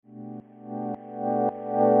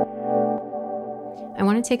I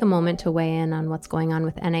want to take a moment to weigh in on what's going on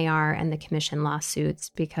with NAR and the commission lawsuits,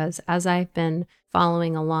 because as I've been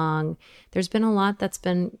following along, there's been a lot that's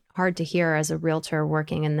been hard to hear as a realtor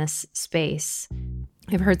working in this space.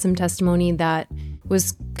 I've heard some testimony that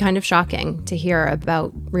was kind of shocking to hear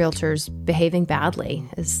about realtors behaving badly,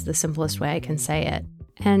 is the simplest way I can say it.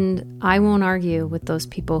 And I won't argue with those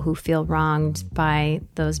people who feel wronged by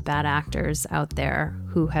those bad actors out there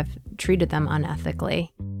who have treated them unethically.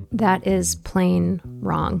 That is plain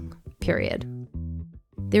wrong, period.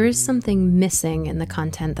 There is something missing in the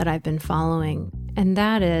content that I've been following, and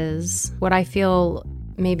that is what I feel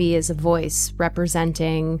maybe is a voice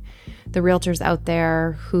representing the realtors out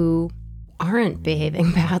there who aren't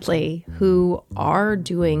behaving badly, who are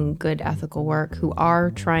doing good ethical work, who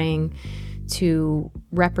are trying to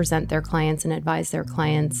represent their clients and advise their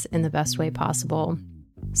clients in the best way possible.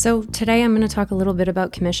 So today I'm going to talk a little bit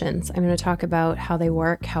about commissions. I'm going to talk about how they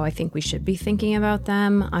work, how I think we should be thinking about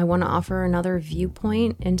them. I want to offer another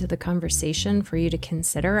viewpoint into the conversation for you to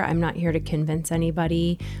consider. I'm not here to convince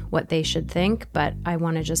anybody what they should think, but I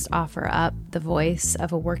want to just offer up the voice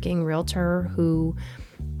of a working realtor who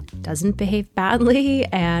doesn't behave badly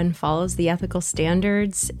and follows the ethical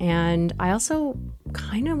standards. And I also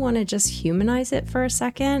kind of want to just humanize it for a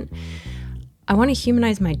second. I want to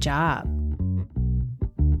humanize my job.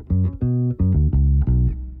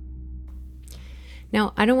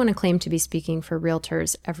 Now, I don't want to claim to be speaking for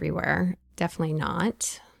realtors everywhere. Definitely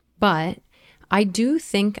not. But I do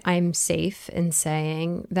think I'm safe in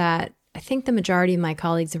saying that I think the majority of my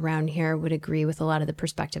colleagues around here would agree with a lot of the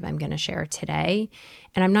perspective I'm going to share today.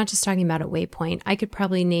 And I'm not just talking about at Waypoint. I could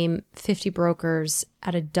probably name 50 brokers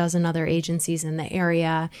at a dozen other agencies in the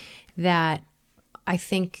area that I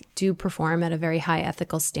think do perform at a very high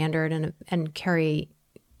ethical standard and carry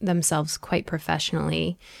themselves quite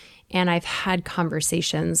professionally. And I've had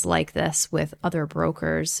conversations like this with other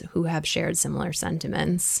brokers who have shared similar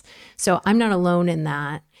sentiments. So I'm not alone in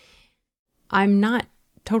that. I'm not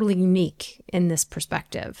totally unique in this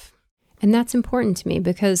perspective. And that's important to me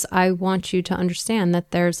because I want you to understand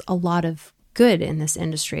that there's a lot of good in this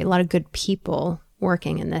industry, a lot of good people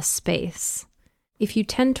working in this space. If you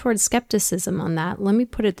tend towards skepticism on that, let me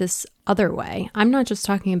put it this other way. I'm not just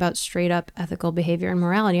talking about straight up ethical behavior and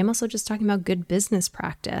morality. I'm also just talking about good business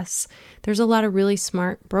practice. There's a lot of really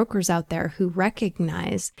smart brokers out there who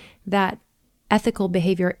recognize that ethical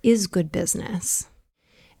behavior is good business.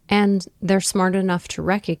 And they're smart enough to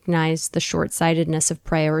recognize the short-sightedness of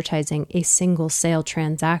prioritizing a single sale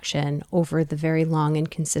transaction over the very long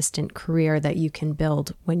and consistent career that you can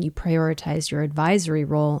build when you prioritize your advisory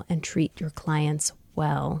role and treat your clients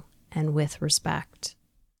well and with respect.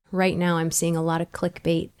 Right now, I'm seeing a lot of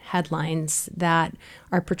clickbait headlines that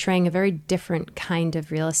are portraying a very different kind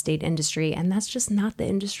of real estate industry, and that's just not the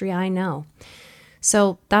industry I know.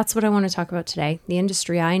 So that's what I want to talk about today, the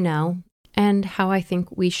industry I know, and how I think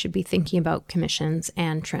we should be thinking about commissions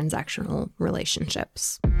and transactional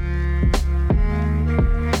relationships.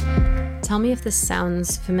 Tell me if this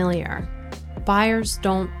sounds familiar. Buyers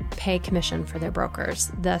don't pay commission for their brokers.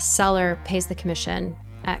 The seller pays the commission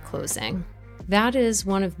at closing. That is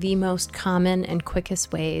one of the most common and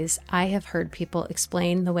quickest ways I have heard people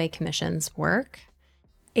explain the way commissions work.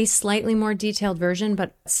 A slightly more detailed version,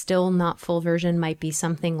 but still not full version, might be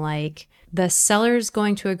something like the seller's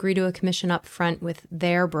going to agree to a commission up front with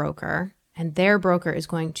their broker, and their broker is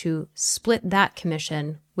going to split that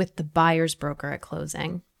commission with the buyer's broker at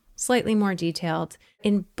closing. Slightly more detailed.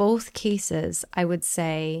 In both cases, I would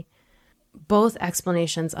say both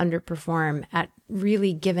explanations underperform at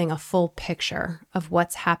really giving a full picture of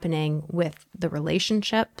what's happening with the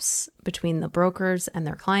relationships between the brokers and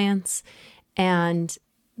their clients and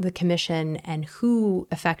the commission and who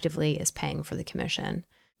effectively is paying for the commission.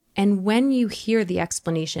 And when you hear the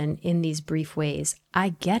explanation in these brief ways, I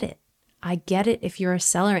get it. I get it if you're a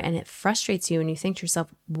seller and it frustrates you and you think to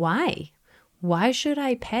yourself, why? Why should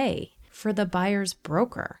I pay for the buyer's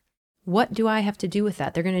broker? What do I have to do with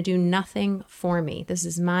that? They're going to do nothing for me. This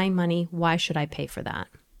is my money. Why should I pay for that?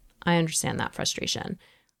 I understand that frustration.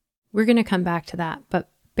 We're going to come back to that, but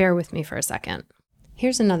bear with me for a second.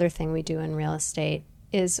 Here's another thing we do in real estate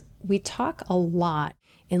is we talk a lot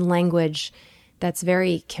in language that's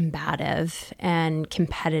very combative and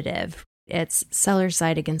competitive. It's seller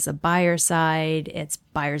side against the buyer side. It's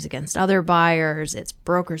buyers against other buyers. It's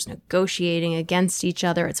brokers negotiating against each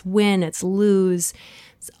other. It's win, it's lose.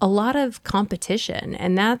 It's a lot of competition.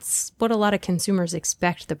 And that's what a lot of consumers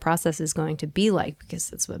expect the process is going to be like because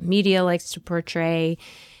that's what media likes to portray.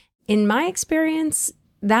 In my experience,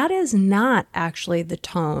 that is not actually the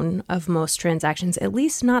tone of most transactions, at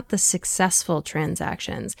least not the successful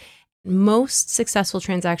transactions. Most successful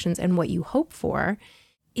transactions and what you hope for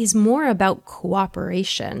is more about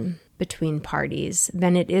cooperation between parties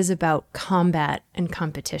than it is about combat and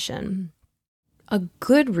competition. A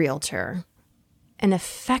good realtor, an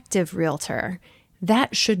effective realtor,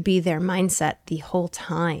 that should be their mindset the whole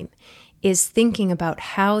time, is thinking about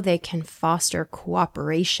how they can foster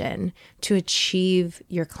cooperation to achieve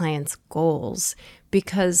your client's goals.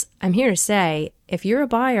 Because I'm here to say, if you're a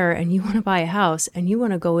buyer and you want to buy a house and you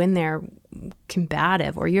want to go in there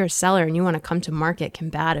combative, or you're a seller and you want to come to market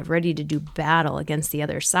combative, ready to do battle against the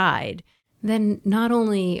other side, then not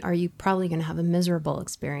only are you probably going to have a miserable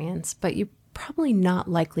experience, but you're probably not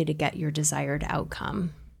likely to get your desired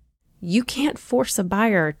outcome. You can't force a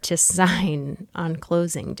buyer to sign on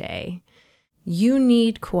closing day. You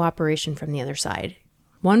need cooperation from the other side.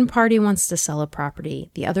 One party wants to sell a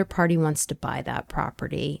property, the other party wants to buy that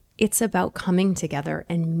property. It's about coming together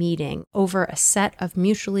and meeting over a set of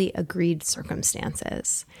mutually agreed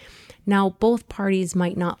circumstances. Now, both parties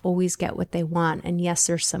might not always get what they want, and yes,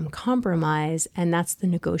 there's some compromise, and that's the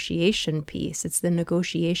negotiation piece. It's the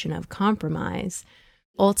negotiation of compromise.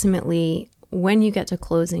 Ultimately, when you get to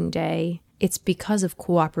closing day, it's because of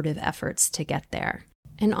cooperative efforts to get there.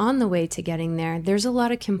 And on the way to getting there, there's a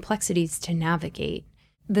lot of complexities to navigate.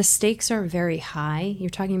 The stakes are very high. You're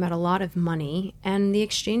talking about a lot of money, and the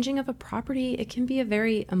exchanging of a property, it can be a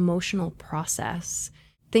very emotional process.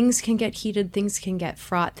 Things can get heated, things can get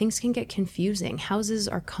fraught, things can get confusing. Houses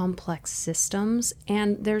are complex systems,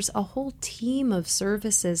 and there's a whole team of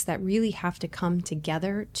services that really have to come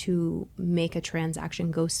together to make a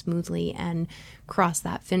transaction go smoothly and cross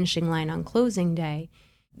that finishing line on closing day.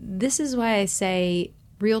 This is why I say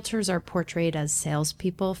realtors are portrayed as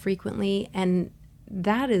salespeople frequently, and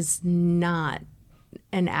that is not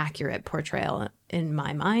an accurate portrayal in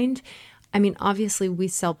my mind. I mean, obviously we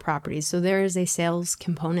sell properties, so there is a sales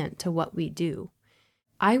component to what we do.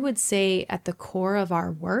 I would say at the core of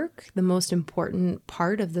our work, the most important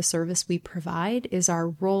part of the service we provide is our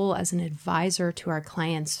role as an advisor to our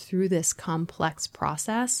clients through this complex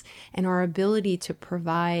process, and our ability to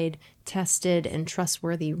provide tested and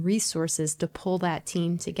trustworthy resources to pull that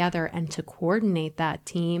team together and to coordinate that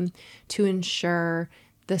team to ensure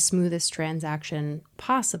the smoothest transaction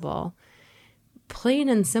possible. Plain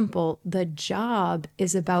and simple, the job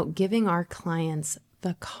is about giving our clients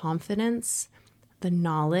the confidence, the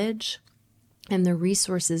knowledge, and the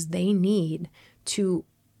resources they need to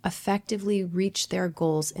effectively reach their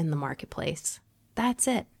goals in the marketplace. That's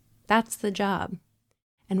it. That's the job.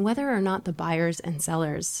 And whether or not the buyers and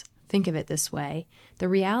sellers think of it this way, the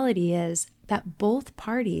reality is that both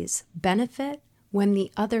parties benefit when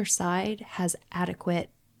the other side has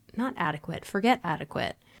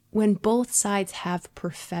when both sides have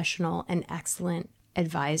professional and excellent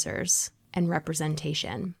advisors and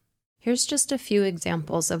representation. Here's just a few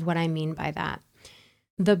examples of what I mean by that.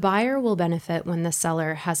 The buyer will benefit when the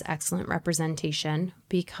seller has excellent representation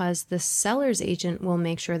because the seller's agent will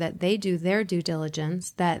make sure that they do their due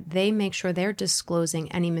diligence, that they make sure they're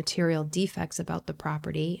disclosing any material defects about the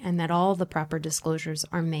property and that all the proper disclosures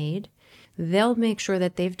are made. They'll make sure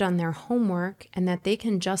that they've done their homework and that they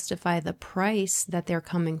can justify the price that they're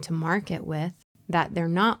coming to market with, that they're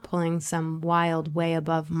not pulling some wild way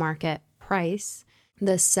above market price.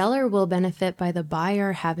 The seller will benefit by the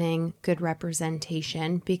buyer having good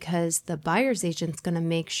representation because the buyer's agent's going to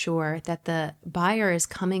make sure that the buyer is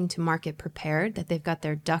coming to market prepared, that they've got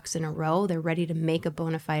their ducks in a row, they're ready to make a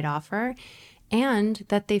bona fide offer, and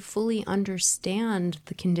that they fully understand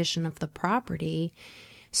the condition of the property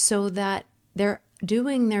so that they're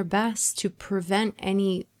doing their best to prevent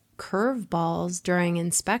any curveballs during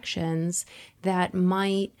inspections that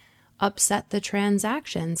might upset the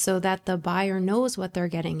transaction so that the buyer knows what they're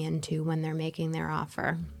getting into when they're making their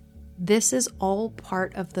offer. This is all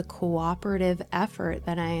part of the cooperative effort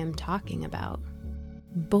that I am talking about.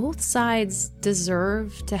 Both sides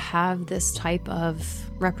deserve to have this type of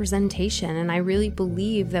representation, and I really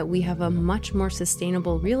believe that we have a much more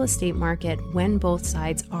sustainable real estate market when both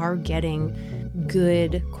sides are getting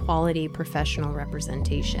good quality professional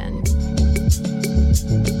representation.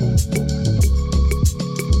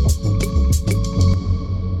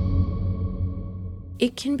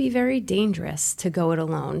 It can be very dangerous to go it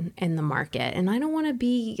alone in the market. And I don't want to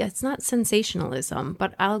it's not sensationalism,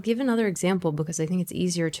 but I'll give another example because I think it's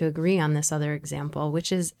easier to agree on this other example,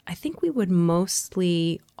 which is I think we would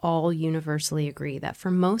mostly all universally agree that for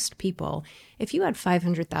most people, if you had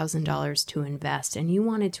 $500,000 to invest and you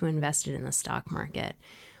wanted to invest it in the stock market,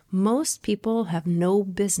 most people have no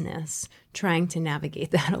business trying to navigate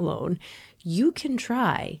that alone. You can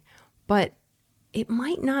try, but it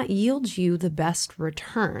might not yield you the best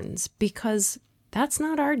returns because that's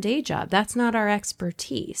not our day job. That's not our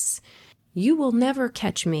expertise. You will never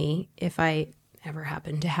catch me if I ever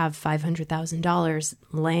happen to have $500,000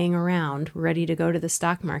 laying around ready to go to the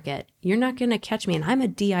stock market. You're not going to catch me. And I'm a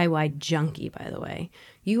DIY junkie, by the way.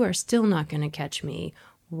 You are still not going to catch me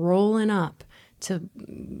rolling up to,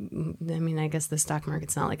 I guess the stock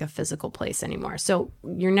market's not like a physical place anymore. So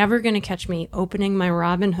you're never going to catch me opening my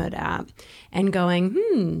Robinhood app and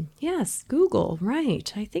going, yes, Google,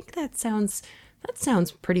 right. I think that sounds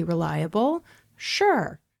pretty reliable.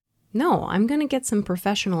 Sure. No, I'm going to get some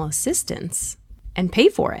professional assistance and pay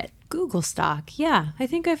for it. Google stock. Yeah, I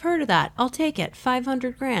think I've heard of that. I'll take it.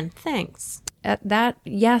 500 grand. Thanks.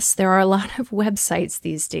 Yes, there are a lot of websites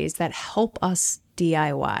these days that help us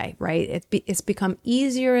DIY, right? It's become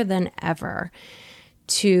easier than ever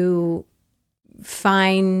to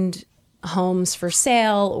find homes for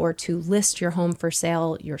sale or to list your home for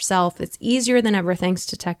sale yourself. It's easier than ever thanks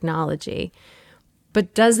to technology.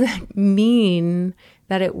 But does that mean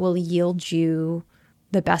that it will yield you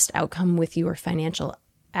the best outcome with your financial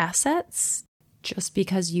assets? Just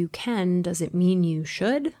because you can, does it mean you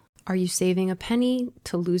should? Are you saving a penny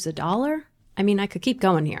to lose a dollar? I could keep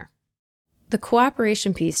going here. The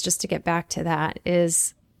cooperation piece, just to get back to that,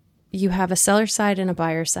 is you have a seller side and a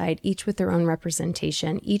buyer side, each with their own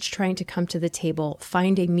representation, each trying to come to the table,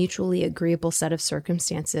 find a mutually agreeable set of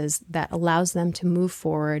circumstances that allows them to move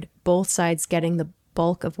forward, both sides getting the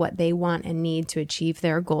bulk of what they want and need to achieve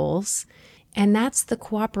their goals. And that's the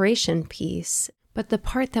cooperation piece. But the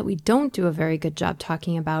part that we don't do a very good job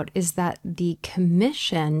talking about is that the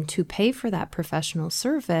commission to pay for that professional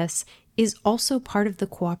service is also part of the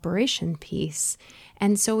cooperation piece.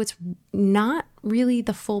 And so it's not really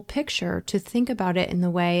the full picture to think about it in the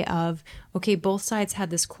way of, okay, both sides had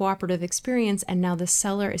this cooperative experience and now the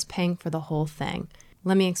seller is paying for the whole thing.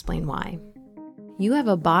 Let me explain why. You have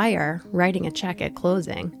a buyer writing a check at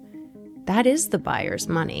closing. That is the buyer's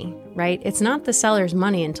money, right? It's not the seller's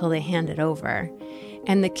money until they hand it over.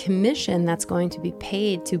 And the commission that's going to be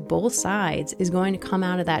paid to both sides is going to come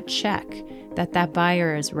out of that check that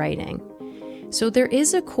buyer is writing. So there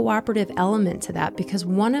is a cooperative element to that because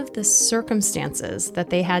one of the circumstances that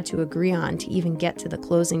they had to agree on to even get to the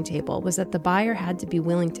closing table was that the buyer had to be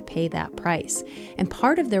willing to pay that price. And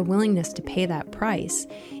part of their willingness to pay that price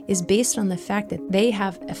is based on the fact that they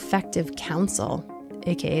have effective counsel,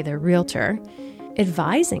 aka their realtor,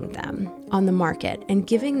 advising them on the market and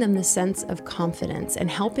giving them the sense of confidence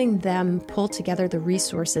and helping them pull together the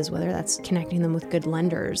resources, whether that's connecting them with good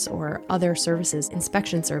lenders or other services,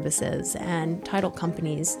 inspection services and title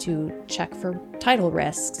companies to check for title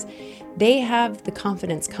risks. They have the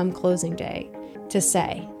confidence come closing day to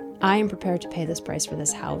say, I am prepared to pay this price for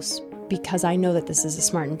this house because I know that this is a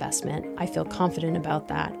smart investment. I feel confident about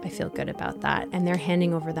that. I feel good about that. And they're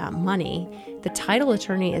handing over that money. The title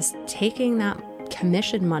attorney is taking that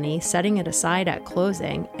commission money, setting it aside at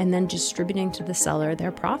closing, and then distributing to the seller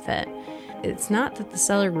their profit. It's not that the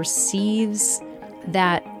seller receives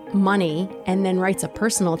that money and then writes a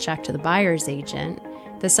personal check to the buyer's agent.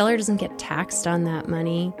 The seller doesn't get taxed on that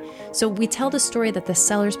money. So we tell the story that the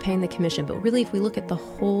seller's paying the commission, but really if we look at the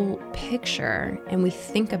whole picture and we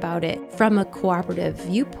think about it from a cooperative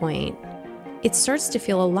viewpoint, it starts to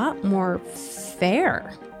feel a lot more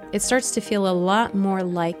fair. It starts to feel a lot more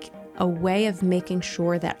like a way of making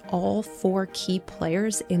sure that all four key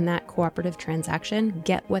players in that cooperative transaction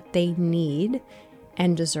get what they need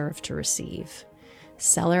and deserve to receive.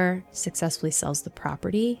 Seller successfully sells the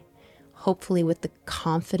property, hopefully with the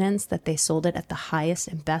confidence that they sold it at the highest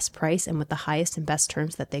and best price and with the highest and best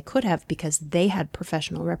terms that they could have because they had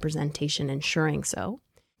professional representation ensuring so.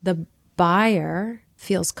 The buyer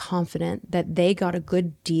feels confident that they got a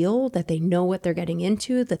good deal, that they know what they're getting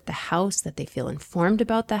into, that they feel informed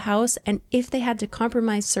about the house, and if they had to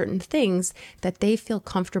compromise certain things, that they feel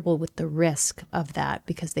comfortable with the risk of that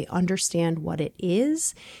because they understand what it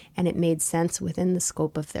is and it made sense within the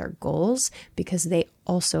scope of their goals because they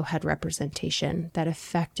also had representation that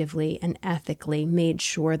effectively and ethically made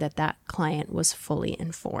sure that that client was fully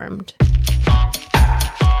informed.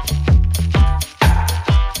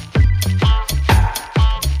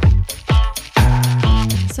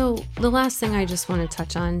 So the last thing I just want to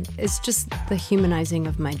touch on is just the humanizing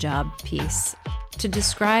of my job piece. To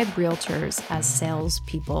describe realtors as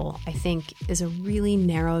salespeople, I think, is a really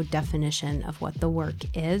narrow definition of what the work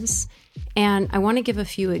is. And I want to give a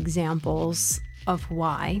few examples of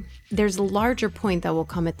why. There's a larger point that will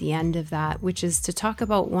come at the end of that, which is to talk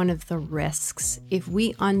about one of the risks. If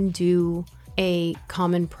we undo a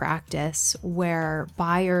common practice where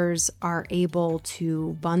buyers are able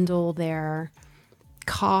to bundle their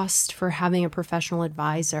cost for having a professional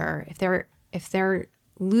advisor, if they're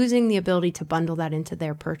losing the ability to bundle that into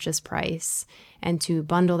their purchase price and to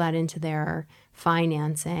bundle that into their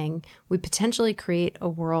financing, we potentially create a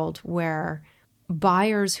world where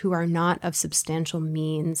buyers who are not of substantial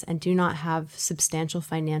means and do not have substantial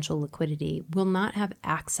financial liquidity will not have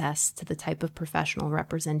access to the type of professional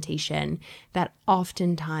representation that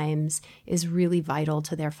oftentimes is really vital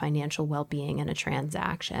to their financial well-being in a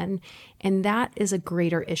transaction. And that is a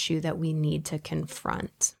greater issue that we need to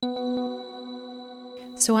confront.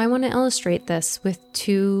 So I want to illustrate this with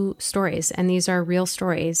two stories, and these are real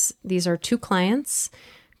stories. These are two clients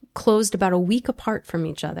closed about a week apart from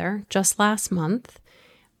each other just last month.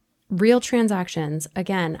 Real transactions.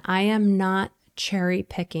 Again, I am not cherry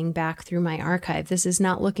picking back through my archive. This is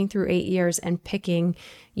not looking through 8 years and picking,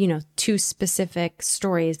 two specific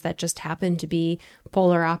stories that just happen to be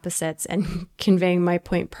polar opposites and conveying my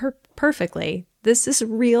point perfectly. This is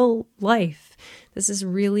real life. This is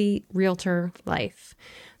really realtor life.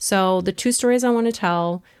 So the two stories I want to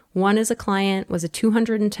tell, one is a client was a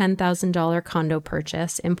 $210,000 condo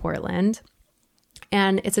purchase in Portland.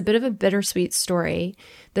 And it's a bit of a bittersweet story.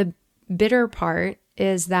 The bitter part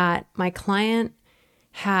is that my client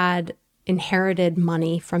had inherited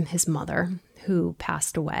money from his mother who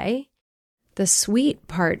passed away. The sweet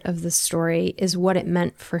part of the story is what it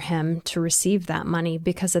meant for him to receive that money,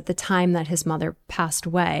 because at the time that his mother passed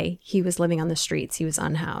away, he was living on the streets. He was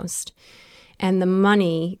unhoused. And the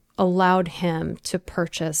money allowed him to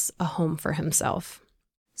purchase a home for himself.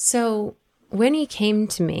 So when he came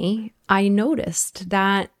to me, I noticed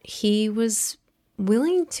that he was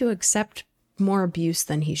willing to accept more abuse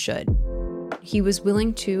than he should. He was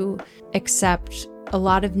willing to accept a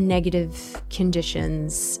lot of negative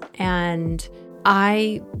conditions, and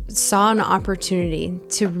I saw an opportunity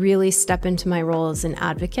to really step into my role as an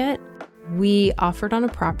advocate. We offered on a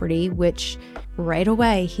property, which right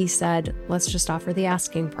away he said, let's just offer the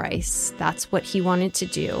asking price. That's what he wanted to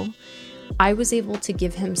do. I was able to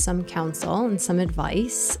give him some counsel and some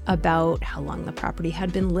advice about how long the property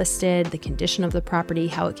had been listed, the condition of the property,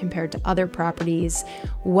 how it compared to other properties,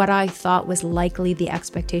 what I thought was likely the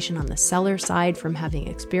expectation on the seller side from having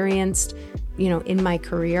experienced, in my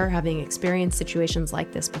career, having experienced situations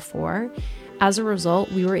like this before. As a result,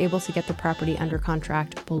 we were able to get the property under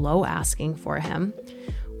contract below asking for him.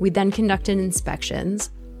 We then conducted inspections,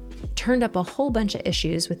 turned up a whole bunch of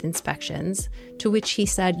issues with inspections, to which he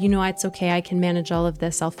said, it's okay, I can manage all of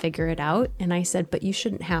this, I'll figure it out. And I said, but you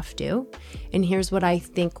shouldn't have to. And here's what I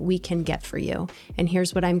think we can get for you. And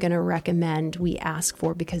here's what I'm going to recommend we ask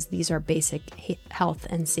for, because these are basic health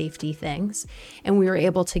and safety things. And we were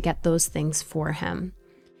able to get those things for him.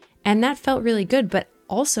 And that felt really good. But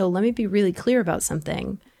also, let me be really clear about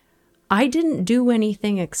something. I didn't do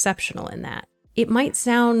anything exceptional in that. It might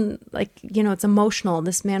sound like, it's emotional.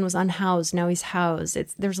 This man was unhoused. Now he's housed.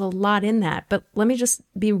 There's a lot in that. But let me just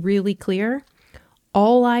be really clear.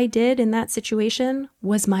 All I did in that situation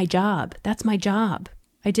was my job. That's my job.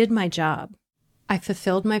 I did my job. I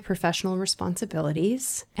fulfilled my professional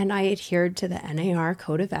responsibilities, and I adhered to the NAR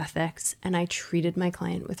Code of Ethics, and I treated my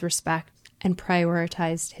client with respect and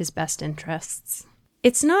prioritized his best interests.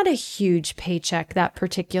 It's not a huge paycheck, that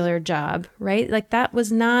particular job, right? That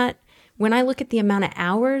was not... When I look at the amount of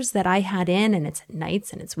hours that I had in, and it's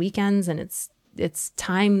nights and it's weekends and it's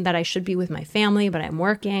time that I should be with my family, but I'm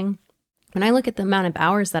working. When I look at the amount of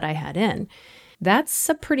hours that I had in, that's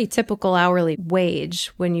a pretty typical hourly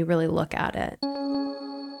wage when you really look at it.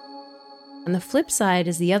 On the flip side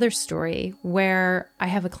is the other story where I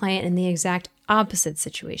have a client in the exact opposite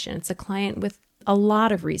situation. It's a client with a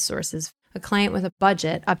lot of resources, a client with a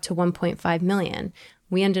budget up to $1.5 million.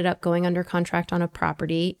 We ended up going under contract on a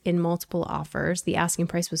property in multiple offers. The asking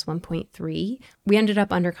price was 1.3. We ended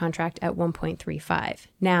up under contract at 1.35.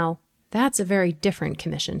 Now, that's a very different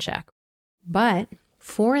commission check. But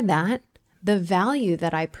for that, the value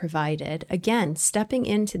that I provided, again, stepping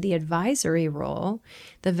into the advisory role,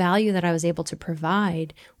 the value that I was able to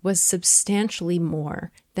provide was substantially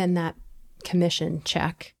more than that commission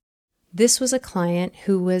check. This was a client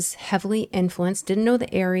who was heavily influenced, didn't know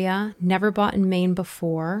the area, never bought in Maine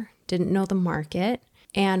before, didn't know the market,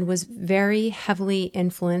 and was very heavily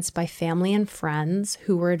influenced by family and friends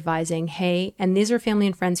who were advising, hey, and these are family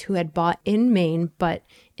and friends who had bought in Maine, but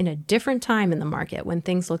in a different time in the market when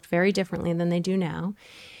things looked very differently than they do now.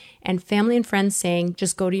 And family and friends saying,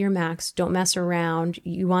 just go to your max, don't mess around.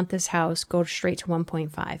 You want this house, go straight to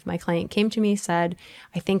 1.5. My client came to me, said,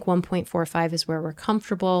 I think 1.45 is where we're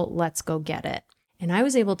comfortable. Let's go get it. And I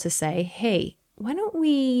was able to say, hey, why don't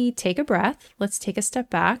we take a breath? Let's take a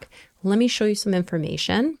step back. Let me show you some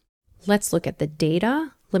information. Let's look at the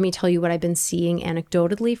data. Let me tell you what I've been seeing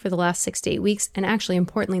anecdotally for the last 6 to 8 weeks. And actually,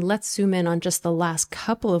 importantly, let's zoom in on just the last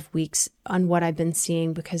couple of weeks on what I've been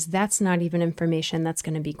seeing, because that's not even information that's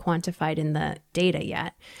going to be quantified in the data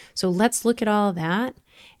yet. So let's look at all of that,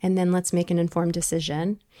 and then let's make an informed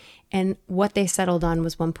decision. And what they settled on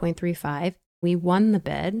was 1.35. We won the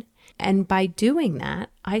bid. And by doing that,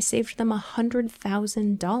 I saved them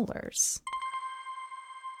 $100,000.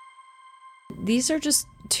 These are just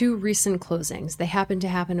 2 recent closings. They happen to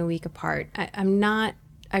happen a week apart. I'm not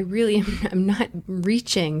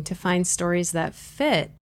reaching to find stories that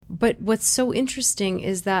fit. But what's so interesting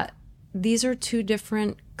is that these are 2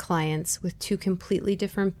 different clients with 2 completely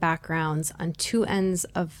different backgrounds on 2 ends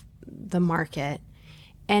of the market.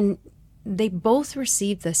 And they both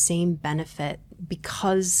received the same benefit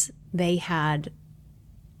because they had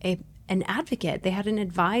an advocate. They had an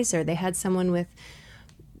advisor. They had someone with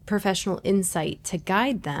professional insight to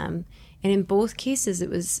guide them. And in both cases, it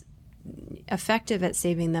was effective at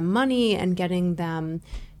saving them money and getting them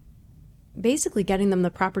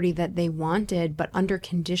the property that they wanted, but under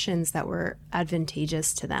conditions that were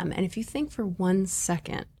advantageous to them. And if you think for 1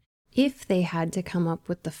 second, if they had to come up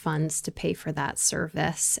with the funds to pay for that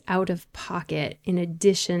service out of pocket, in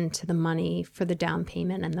addition to the money for the down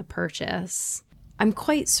payment and the purchase, I'm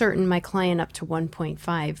quite certain my client up to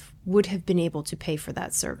 1.5 would have been able to pay for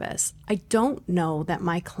that service. I don't know that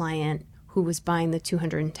my client who was buying the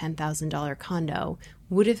 $210,000 condo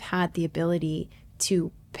would have had the ability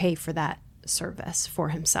to pay for that service for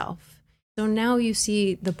himself. So now you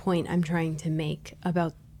see the point I'm trying to make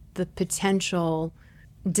about the potential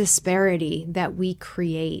disparity that we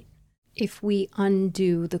create if we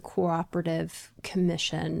undo the cooperative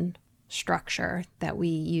commission structure that we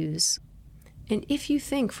use. And if you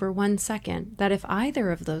think for 1 second that if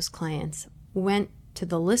either of those clients went to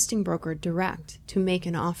the listing broker direct to make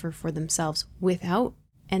an offer for themselves without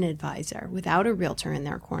an advisor, without a realtor in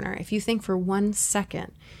their corner, if you think for 1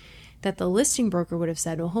 second that the listing broker would have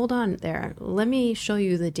said, well, hold on there, let me show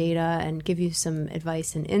you the data and give you some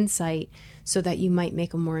advice and insight so that you might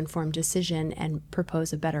make a more informed decision and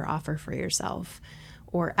propose a better offer for yourself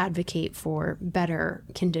or advocate for better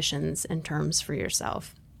conditions and terms for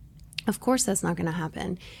yourself. Of course, that's not going to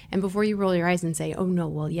happen. And before you roll your eyes and say, oh no,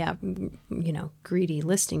 well, yeah, greedy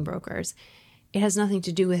listing brokers, it has nothing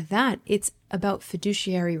to do with that. It's about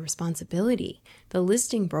fiduciary responsibility. The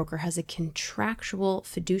listing broker has a contractual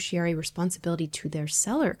fiduciary responsibility to their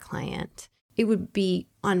seller client. It would be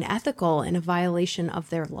unethical and a violation of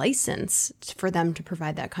their license for them to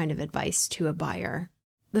provide that kind of advice to a buyer.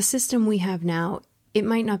 The system we have now, it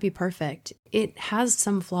might not be perfect. It has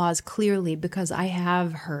some flaws, clearly, because I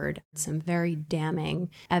have heard some very damning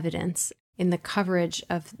evidence in the coverage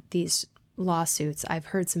of these lawsuits. I've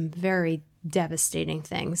heard some very devastating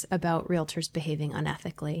things about realtors behaving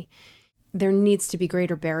unethically. There needs to be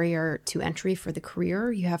greater barrier to entry for the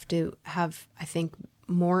career. You have to have, I think,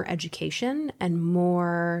 more education and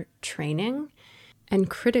more training. And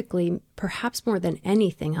critically, perhaps more than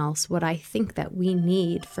anything else, what I think that we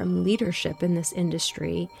need from leadership in this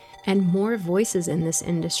industry and more voices in this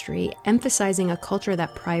industry, emphasizing a culture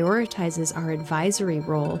that prioritizes our advisory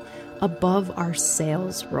role above our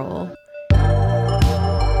sales role.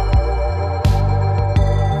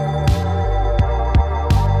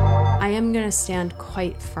 I am going to stand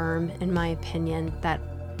quite firm in my opinion that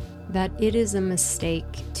it is a mistake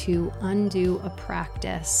to undo a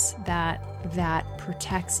practice that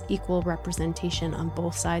protects equal representation on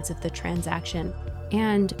both sides of the transaction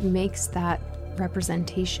and makes that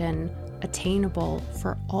representation attainable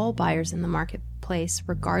for all buyers in the marketplace,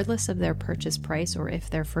 regardless of their purchase price or if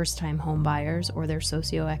they're first-time home buyers or their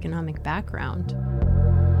socioeconomic background.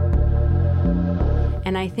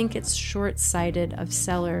 And I think it's short-sighted of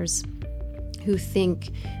sellers who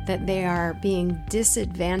think that they are being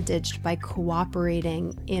disadvantaged by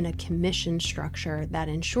cooperating in a commission structure that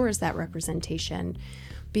ensures that representation,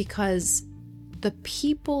 because the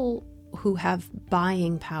people who have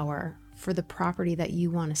buying power for the property that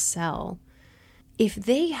you want to sell, if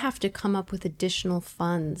they have to come up with additional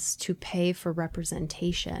funds to pay for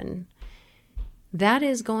representation, that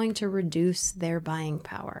is going to reduce their buying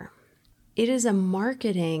power. It is a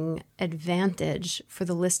marketing advantage for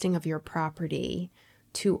the listing of your property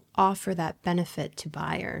to offer that benefit to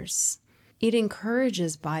buyers. It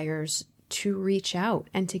encourages buyers to reach out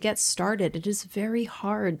and to get started. It is very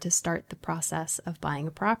hard to start the process of buying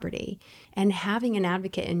a property, and having an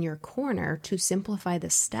advocate in your corner to simplify the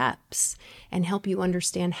steps and help you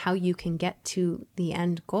understand how you can get to the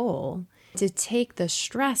end goal, to take the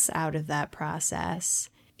stress out of that process,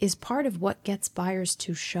 is part of what gets buyers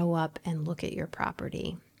to show up and look at your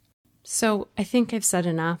property. So I think I've said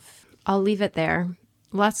enough. I'll leave it there.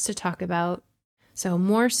 Lots to talk about. So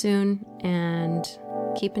more soon, and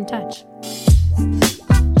keep in touch.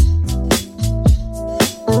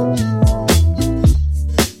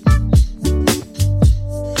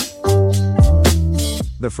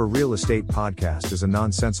 The For Real Estate podcast is a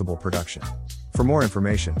nonsensible production. For more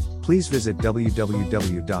information, please visit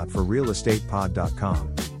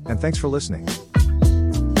www.forrealestatepod.com. And thanks for listening.